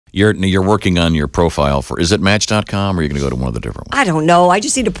You're working on your profile for, is it Match.com, or are you going to go to one of the different ones? I don't know. I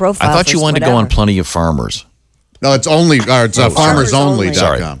just need a profile. I thought you wanted to go on Plenty of Farmers. No, it's only, farmersonly.com.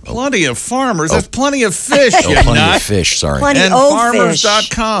 Sorry. Plenty of Farmers. That's Plenty of Fish, you Plenty nut. of Fish, sorry. Plenty And of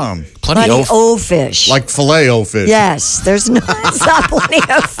farmers.com. Plenty of fish. Like filet-o fish. Yes, there's no, it's not Plenty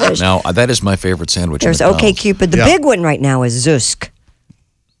of Fish. Now, that is my favorite sandwich. There's OK Cupid. The big one right now is Zusk.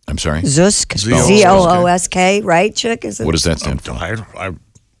 I'm sorry? Zusk. Z-O-O-S-K, right, Chick? What does that stand for?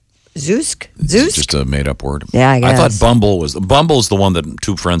 Zusk? It's Zusk? just a made-up word. Yeah, I guess. I thought Bumble's the one that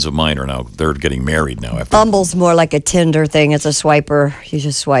two friends of mine are now, they're getting married now. Bumble's more like a Tinder thing. It's a swiper. You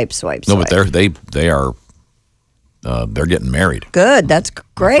just swipe. No, but they're getting married. Good. That's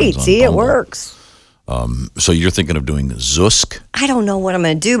great. See, it works. So you're thinking of doing Zusk? I don't know what I'm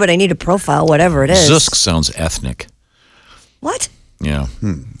going to do, but I need a profile, whatever it is. Zusk sounds ethnic. What? Yeah.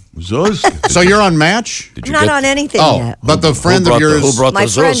 Zusk. So you're on Match? I'm not on anything yet. But the friend of yours... My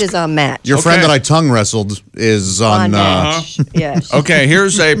friend is on Match. Your friend that I tongue wrestled is on... Match. Yes. Okay,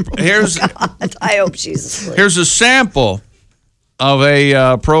 here's God, I hope she's asleep. Here's a sample of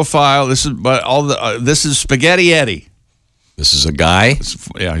a profile. This is Spaghetti Eddie. This is a guy?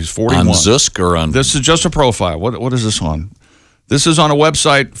 Yeah, he's 41. On Zusk or on... This is just a profile. What is this on? This is on a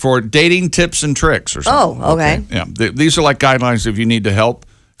website for dating tips and tricks or something. Oh, okay. Yeah, these are like guidelines if you need to help.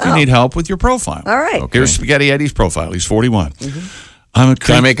 If you need help with your profile. All right. Okay. Here's Spaghetti Eddie's profile. He's 41. Can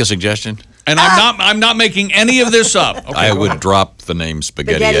I make a suggestion? And I'm not making any of this up. Okay, I would drop the name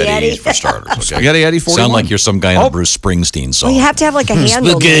Spaghetti Eddie for starters. Okay? Spaghetti Eddie 41. Sound like you're some guy in a Bruce Springsteen song. Well, you have to have like a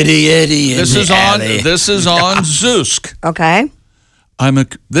handle. Spaghetti Eddie. This is on Zusk. Okay.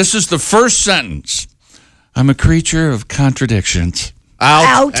 This is the first sentence. I'm a creature of contradictions.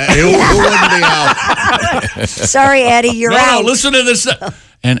 Out. Who wouldn't be out? Sorry, Eddie, you're out. No, listen to this.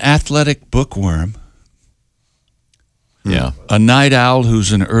 An athletic bookworm. Yeah. A night owl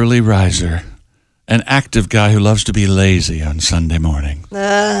who's an early riser. An active guy who loves to be lazy on Sunday morning.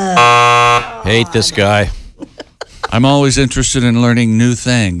 Hate this guy. I'm always interested in learning new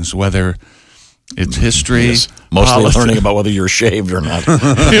things, whether it's history. Yes. Mostly learning about whether you're shaved or not.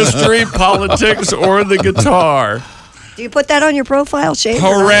 History, politics, or the guitar. Do you put that on your profile, Shane?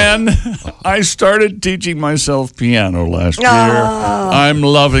 I started teaching myself piano last year. I'm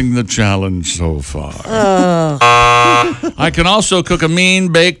loving the challenge so far. I can also cook a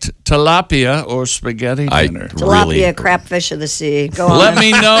mean-baked tilapia or spaghetti dinner. Tilapia, crapfish of the sea. Go on. Let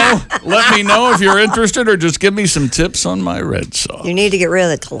me know if you're interested, or just give me some tips on my red sauce. You need to get rid of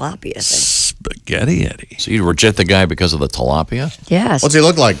the tilapia thing. Spaghetti Eddie. So you reject the guy because of the tilapia? Yes. What's he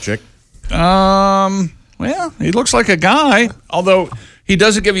look like, Chick? Well, he looks like a guy, although he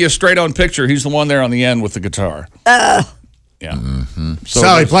doesn't give you a straight-on picture. He's the one there on the end with the guitar. Yeah. Mm-hmm.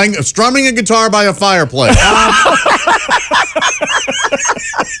 Sally strumming a guitar by a fireplace.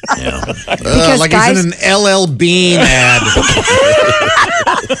 Like he's in an LL Bean ad.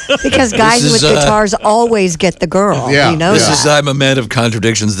 Because guys with guitars always get the girl. Yeah. You know I'm a man of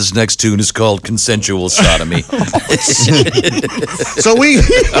contradictions. This next tune is called Consensual Sodomy. So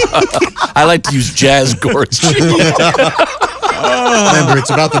I like to use jazz chords. Remember, it's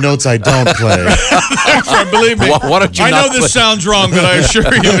about the notes I don't play. Believe me. Why don't you I know this sounds wrong, but I assure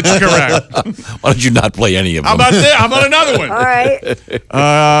you it's correct. Why don't you not play any of them? How about another one? All right.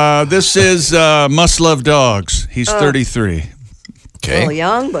 This is Must Love Dogs. He's 33. Okay. A little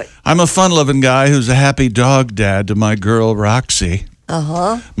young, but... I'm a fun-loving guy who's a happy dog dad to my girl, Roxy.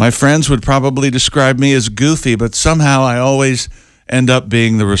 My friends would probably describe me as goofy, but somehow I always end up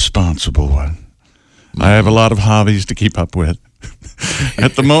being the responsible one. I have a lot of hobbies to keep up with.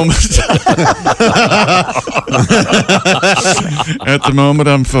 At the moment,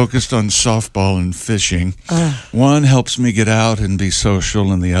 I'm focused on softball and fishing. One helps me get out and be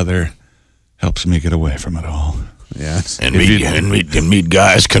social, and the other helps me get away from it all. Yes. And meet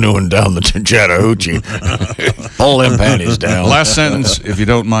guys canoeing down the Chattahoochee. Pull them panties down. Last sentence, if you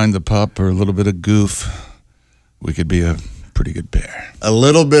don't mind the pup or a little bit of goof, we could be a pretty good pair. A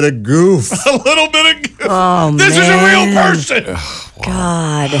little bit of goof. A little bit of goof. Oh, this is a real person.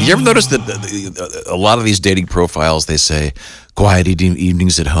 God. You ever notice that a lot of these dating profiles, they say, quiet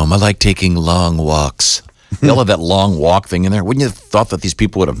evenings at home. I like taking long walks. They all have that long walk thing in there. Wouldn't you have thought that these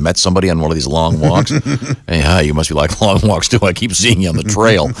people would have met somebody on one of these long walks? Hey, hi, you must be like long walks too. I keep seeing you on the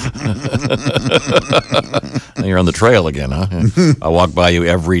trail. You're on the trail again, huh? I walk by you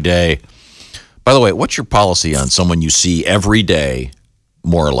every day. By the way, what's your policy on someone you see every day,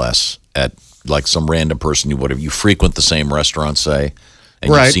 more or less, at like some random person you frequent the same restaurant, say, and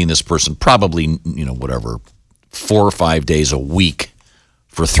you've seen this person probably, 4 or 5 days a week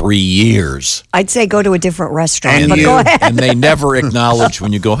for 3 years. I'd say go to a different restaurant, And but you- go ahead. And they never acknowledge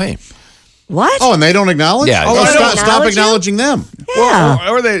when you go, hey. What? Oh, and they don't acknowledge? Yeah. Oh, They stop, don't stop acknowledge acknowledging them. Yeah.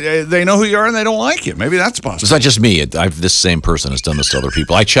 Or they know who you are and they don't like you. Maybe that's possible. It's not just me. This same person has done this to other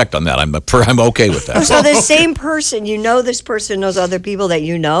people. I checked on that. I'm okay with that. So the same person, this person knows other people that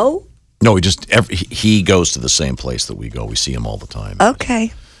you know? No, he goes to the same place that we go. We see him all the time.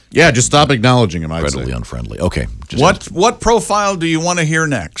 Okay. Yeah, just stop acknowledging them, I'd Incredibly say. unfriendly. Okay. What profile do you want to hear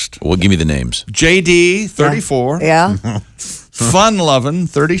next? Well, give me the names. JD, 34. Yeah. Fun loving,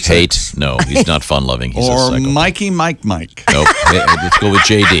 36. Hate? No, he's not fun loving. He's a Or psycho. Mike. Nope. Hey, let's go with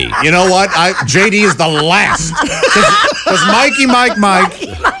JD. You know what? JD is the last. Because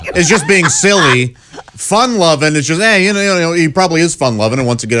Mike is just being silly. Fun loving is just, hey, he probably is fun loving and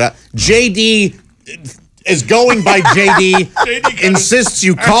wants to get it out. JD is going by JD, insists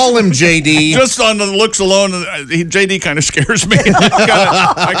you call him JD. Just on the looks alone, JD kind of scares me.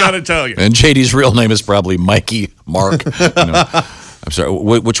 I got to tell you. And JD's real name is probably Mikey Mark. I'm sorry.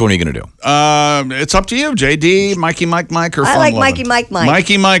 Which one are you going to do? It's up to you, JD, Mikey, Mike, or I fun like loving.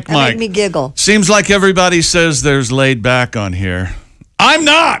 Mikey. Mikey, That made me giggle. Seems like everybody says there's laid back on here. I'm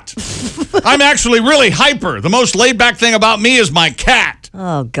not. I'm actually really hyper. The most laid back thing about me is my cat.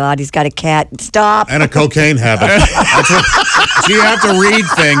 Oh, God, he's got a cat. Stop. And a cocaine habit. So you have to read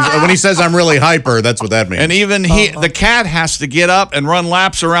things. When he says I'm really hyper, that's what that means. And even the cat has to get up and run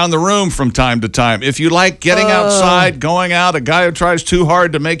laps around the room from time to time. If you like getting outside, going out, a guy who tries too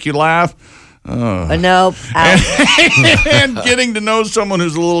hard to make you laugh, Nope. Out. and getting to know someone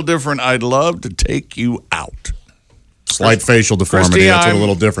who's a little different, I'd love to take you out. Slight facial deformity. Kristi, That's what a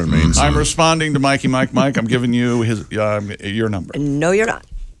little different means. I'm responding to Mikey, Mike. I'm giving you your number. No, you're not.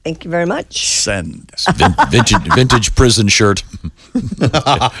 Thank you very much. Send. Vintage prison shirt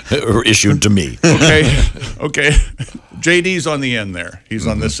issued to me. Okay. JD's on the end there. He's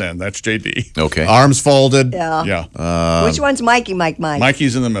on this end. That's JD. Okay. Arms folded. Yeah. Yeah. Which one's Mikey?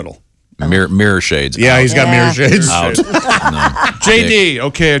 Mikey's in the middle. Mirror shades. Yeah, out. he's got mirror shades. Out. No. JD,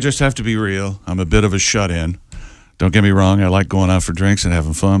 okay, I just have to be real. I'm a bit of a shut-in. Don't get me wrong, I like going out for drinks and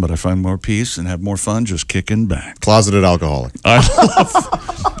having fun, but I find more peace and have more fun just kicking back. Closeted alcoholic.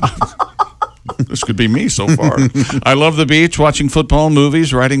 This could be me so far. I love the beach, watching football,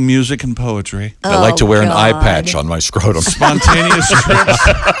 movies, writing music, and poetry. I like to wear an eye God. patch on my scrotum. Spontaneous trips.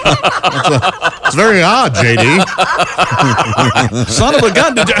 It's very odd, JD. Son of a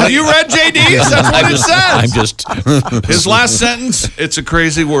gun. Have you read JD's? That's what it says. I'm just. His last sentence, it's a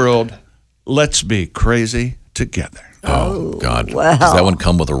crazy world. Let's be crazy together. Oh, God. wow. Does that one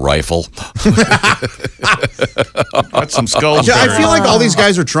come with a rifle? Got some skulls. Yeah, I buried. feel like all these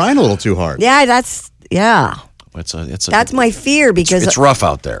guys are trying a little too hard. Yeah, that's That's my fear because it's rough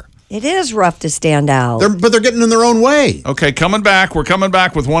out there. it is rough to stand out. But they're getting in their own way. Okay, coming back. We're coming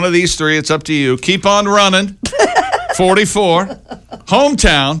back with one of these three. It's up to you. Keep on running. 44.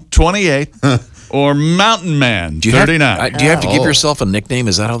 Hometown, 28. Or Mountain Man, 39. Do you have to give yourself a nickname?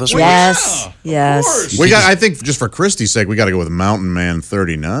 Is that how this works? Yes, yes. course. I think just for Kristi's sake, we got to go with Mountain Man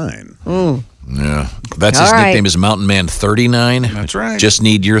 39. Yeah. That's his All right. nickname is Mountain Man 39. That's right. Just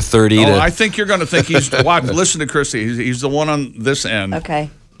need your 30 to. I think you're going to think he's. Listen to Kristi. He's the one on this end. Okay.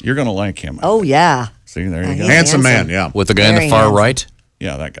 You're going to like him. Oh, yeah. See, there you go. He's Handsome man, yeah. with the guy on the Very far handsome. right,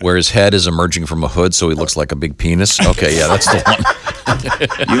 Yeah, that guy. where his head is emerging from a hood, so he looks like a big penis. Okay, yeah, that's the one.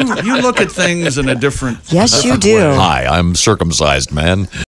 You look at things in a different. Yes, you do. Hi, I'm circumcised, man.